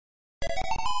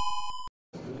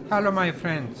Hello my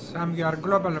friends, I'm your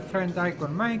global friend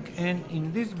Icon Mike, and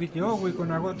in this video we're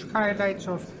gonna watch highlights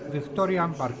of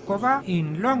Viktoriya Barkova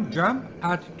in long jump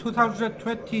at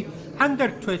 2020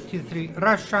 Under-23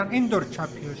 Russian Indoor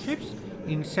Championships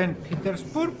in St.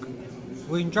 Petersburg.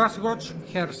 We just watched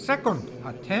her second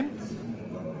attempt.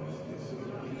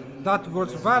 That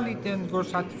was valid and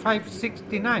was at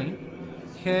 5.69.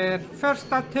 Her first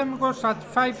attempt was at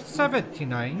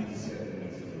 5.79.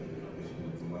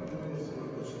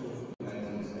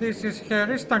 This is her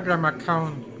Instagram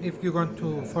account if you want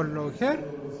to follow her.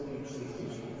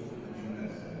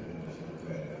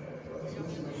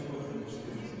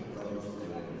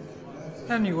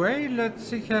 Anyway, let's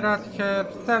see her at her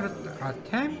third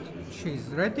attempt. She's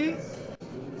ready.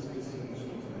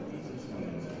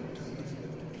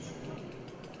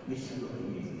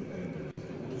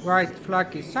 White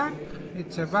flag is up.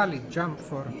 It's a valid jump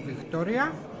for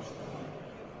Viktoriya.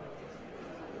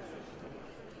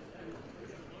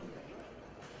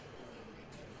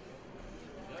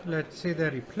 Let's see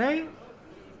the replay.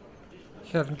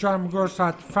 Her jump goes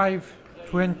at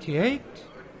 5.28.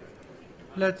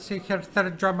 Let's see her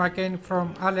third jump again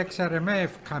from Alex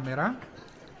Eremeev camera.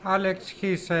 Alex,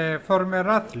 he's a former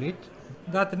athlete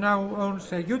that now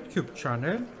owns a YouTube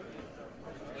channel.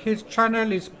 His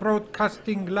channel is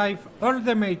broadcasting live all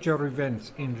the major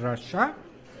events in Russia.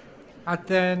 At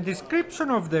the description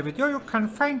of the video you can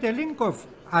find a link of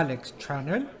Alex's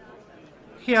channel.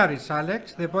 Here is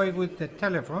Alex, the boy with the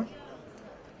telephone.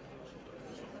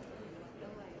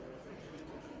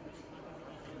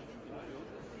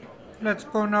 Let's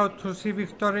go now to see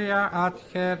Viktoriya at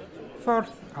her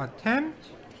fourth attempt.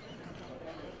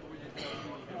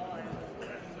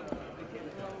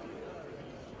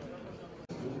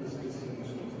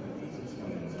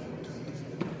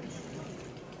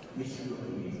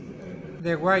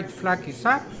 The white flag is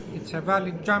up. It's a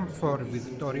valid jump for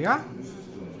Viktoriya.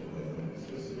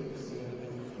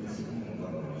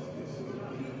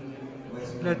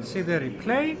 Let's see the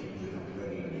replay.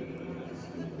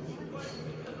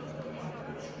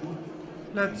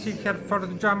 Let's see her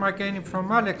fourth jump again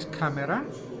from Alex's camera.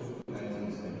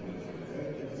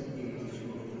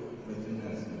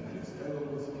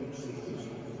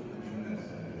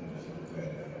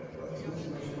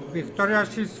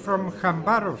 Viktoriya, she's from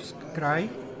Khabarovsk Krai,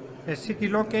 a city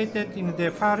located in the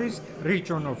Far East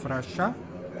region of Russia.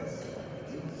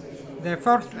 The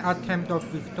fourth attempt of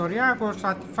Viktoriya was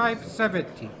at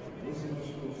 5.70.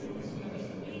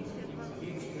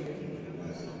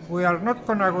 We are not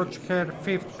gonna watch her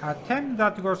fifth attempt,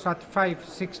 that goes at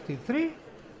 5.63.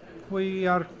 We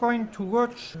are going to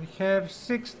watch her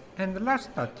sixth and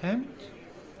last attempt.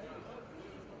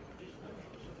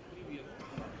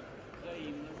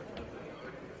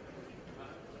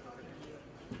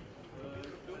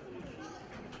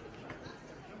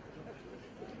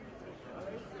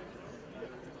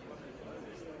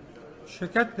 She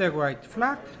got the white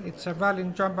flag. It's a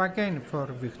valid jump again for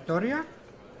Viktoriya.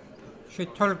 She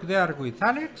talked there with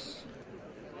Alex.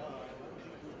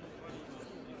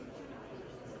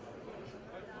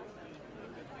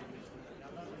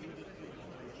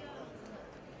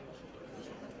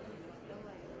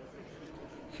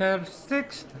 Her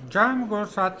sixth jump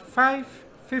goes at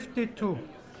 5.52.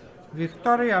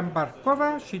 Viktoriya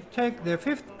Barkova, she takes the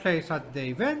fifth place at the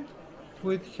event,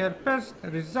 with her best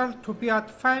result to be at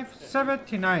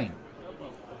 5.79.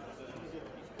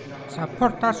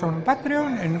 Support us on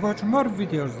Patreon and watch more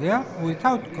videos there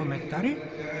without commentary,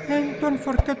 and don't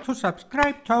forget to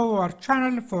subscribe to our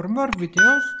channel for more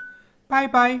videos. Bye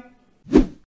bye.